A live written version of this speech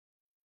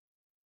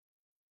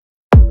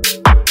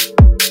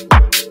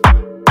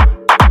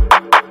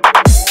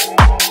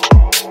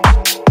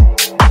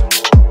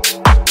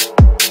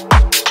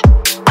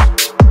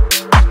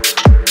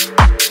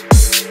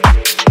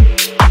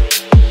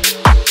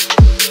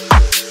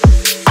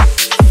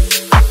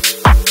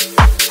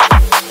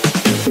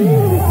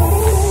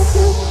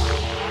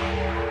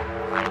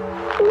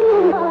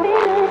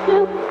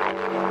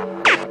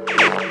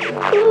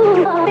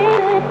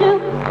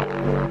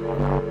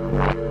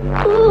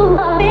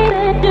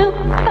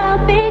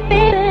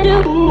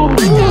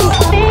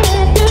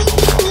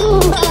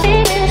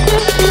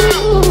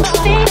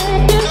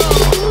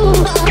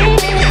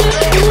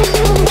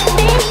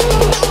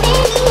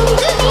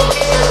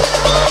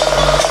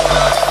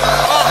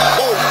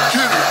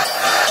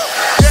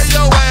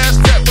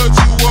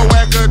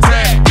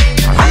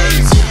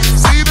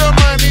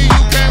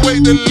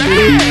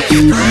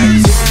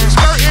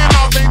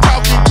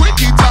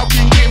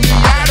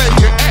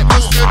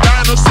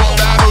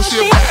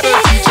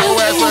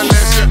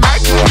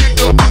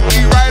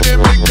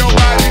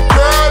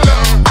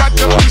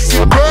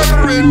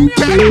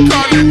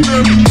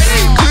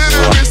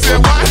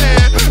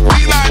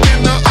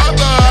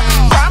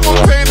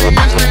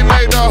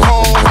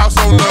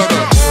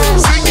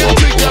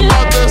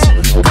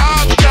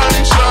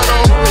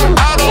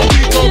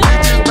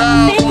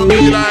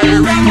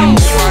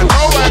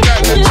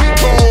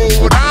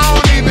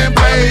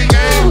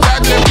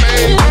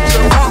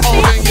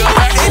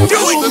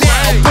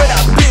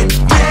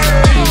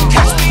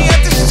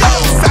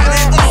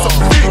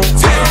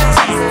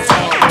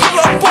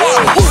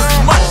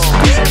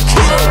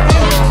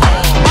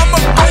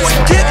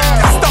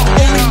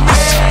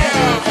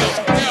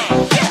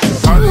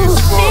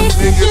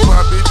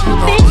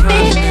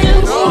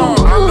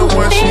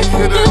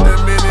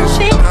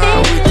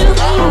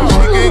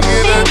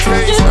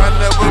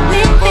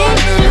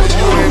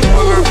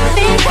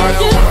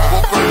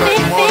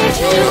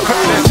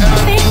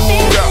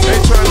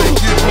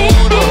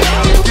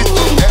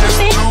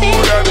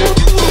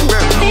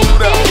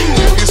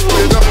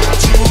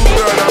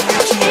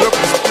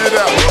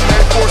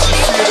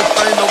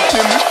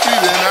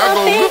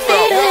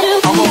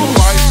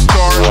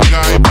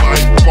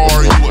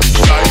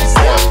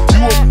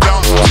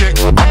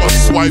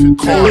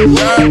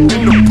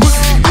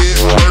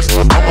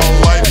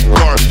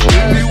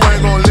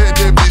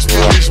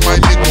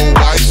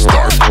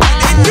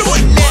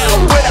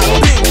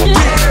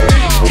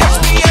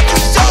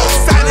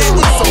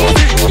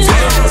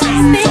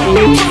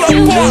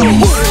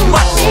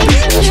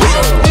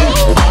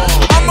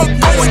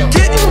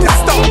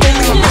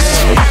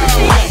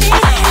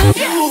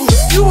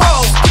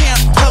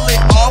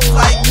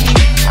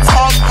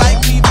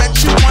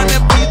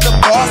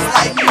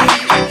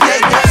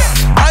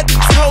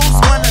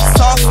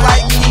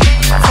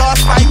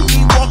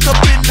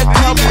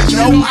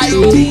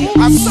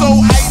I'm so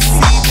icy,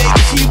 they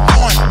keep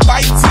on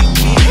biting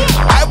me.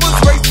 I was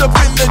raised up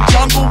in the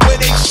jungle where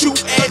they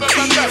shoot at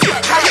me.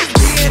 How you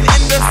being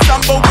in the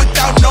summer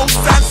without no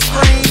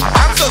sunscreen?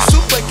 I'm so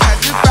super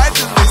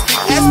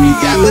califragilistic, ask me,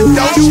 yeah, but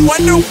don't you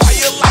wonder why